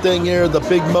everything here, the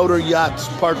big motor yachts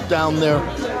parked down there,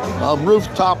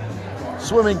 rooftop,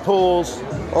 swimming pools,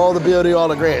 all the beauty, all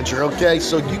the grandeur, okay?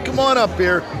 So you come on up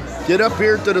here, get up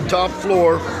here to the top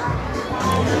floor,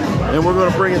 and we're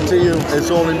gonna bring it to you as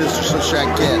only Mr.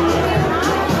 Shipek can.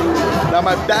 Now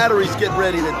my battery's getting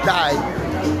ready to die.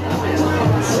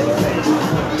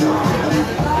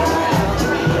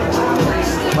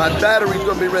 My battery's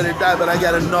gonna be ready to die, but I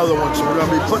got another one, so we're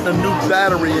gonna be putting a new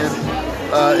battery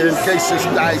in case this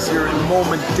dies here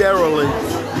momentarily.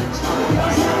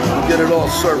 We'll get it all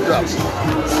served up.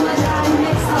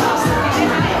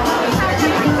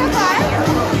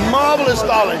 Marvelous,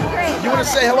 darling. You wanna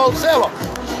say hello? Say hello.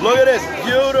 Look at this,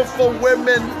 beautiful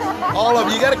women, all of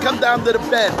you. You gotta come down to the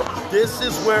bed. This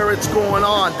is where it's going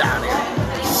on down here.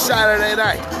 Saturday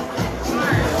night.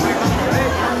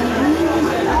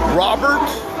 Robert,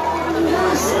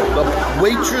 the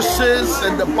waitresses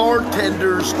and the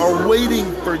bartenders are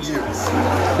waiting for you.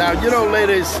 Now, you know,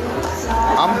 ladies,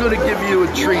 I'm going to give you a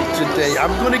treat today.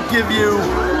 I'm going to give you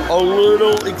a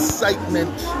little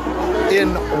excitement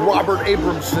in Robert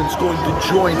Abramson's going to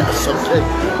join us, okay?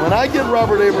 When I get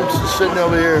Robert Abramson sitting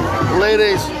over here,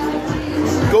 ladies,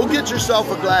 go get yourself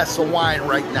a glass of wine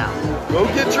right now. Go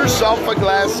get yourself a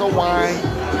glass of wine.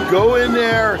 Go in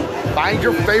there, find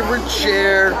your favorite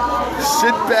chair,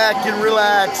 sit back and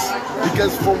relax,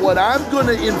 because for what I'm going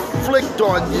to inflict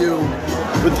on you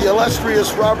with the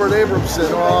illustrious Robert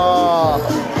Abramson, oh,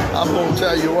 I'm going to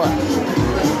tell you what.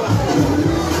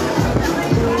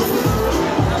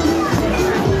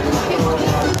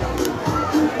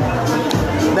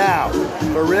 Now,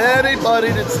 for anybody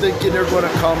that's thinking they're going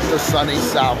to come to sunny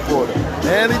South Florida,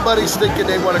 anybody's thinking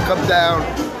they want to come down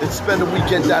and spend a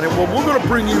weekend down here, well, we're going to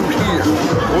bring you here.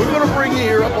 We're going to bring you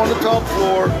here up on the top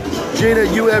floor. Gina,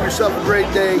 you have yourself a great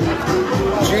day.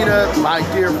 Gina, my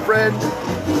dear friend,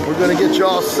 we're going to get you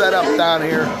all set up down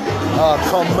here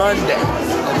come Monday.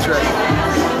 That's right.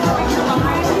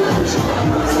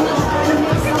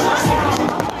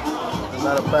 As a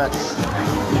matter of fact,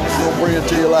 we'll bring it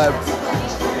to you live.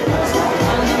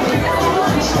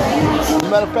 As a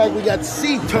matter of fact, we got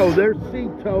Cito. There's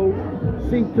Cito.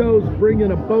 Cito's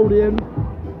bringing a boat in.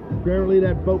 Apparently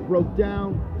that boat broke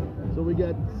down. So we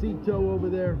got Cito over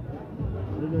there.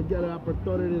 We're going to get an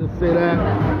opportunity to say that.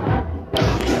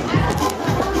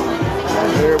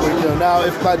 There we go. Now,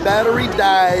 if my battery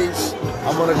dies,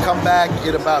 I'm going to come back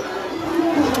in about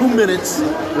 2 minutes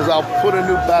because I'll put a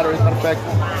new battery. Matter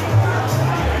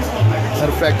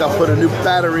of fact, I'll put a new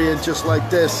battery in just like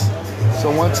this.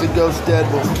 So once it goes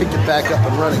dead, we'll kick it back up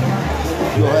and running.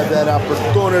 You'll have that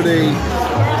opportunity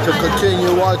to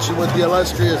continue watching with the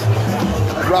illustrious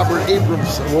Robert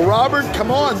Abramson. Well, Robert,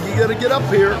 come on. You got to get up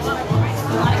here.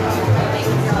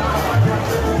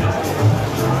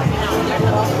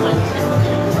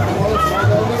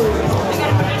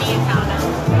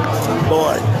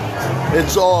 Boy,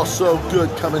 it's all so good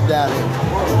coming down here.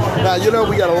 Now, you know,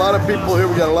 we got a lot of people here.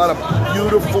 We got a lot of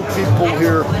beautiful people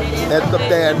here at the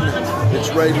Bend. It's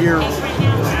right here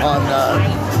on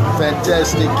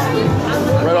Fantastic,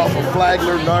 right off of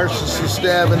Flagler, Narcissist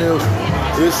Avenue.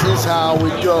 This is how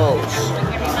it goes.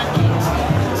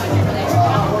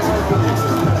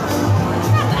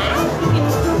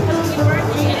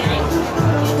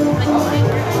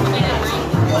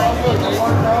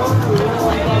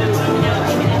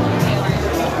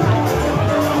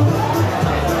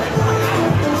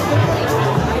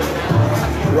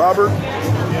 Robert,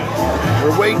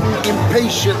 we're waiting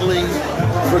impatiently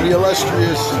for the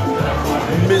illustrious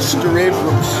Mr.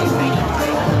 Abramson.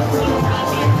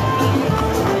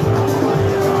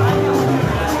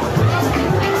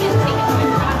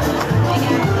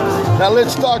 Now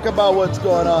let's talk about what's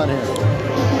going on here.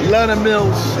 Lena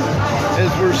Mills,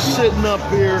 as we're sitting up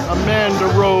here, Amanda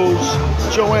Rose,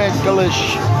 Joanne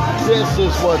Kalish, this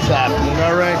is what's happening,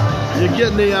 all right? You're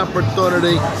getting the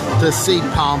opportunity to see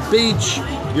Palm Beach.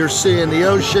 You're seeing the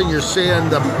ocean. You're seeing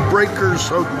the Breakers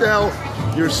Hotel.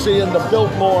 You're seeing the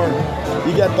Biltmore.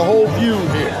 You got the whole view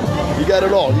here. You got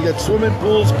it all. You got swimming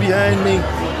pools behind me.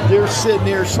 They're sitting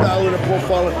here styling and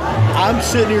profiling. I'm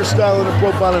sitting here styling and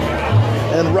profiling.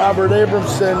 And Robert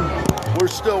Abramson, we're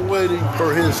still waiting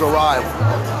for his arrival.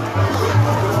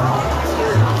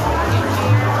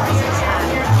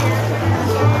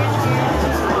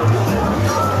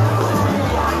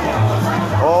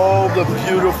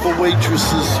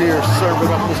 waitresses here serving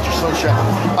up Mr.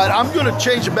 Sunshine. All right, I'm gonna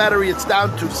change the battery. It's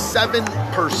down to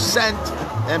 7%.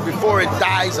 And before it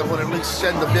dies, I'm gonna at least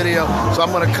send the video. So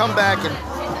I'm gonna come back in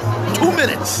 2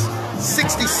 minutes,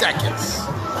 60 seconds,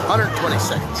 120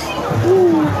 seconds.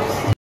 Woo.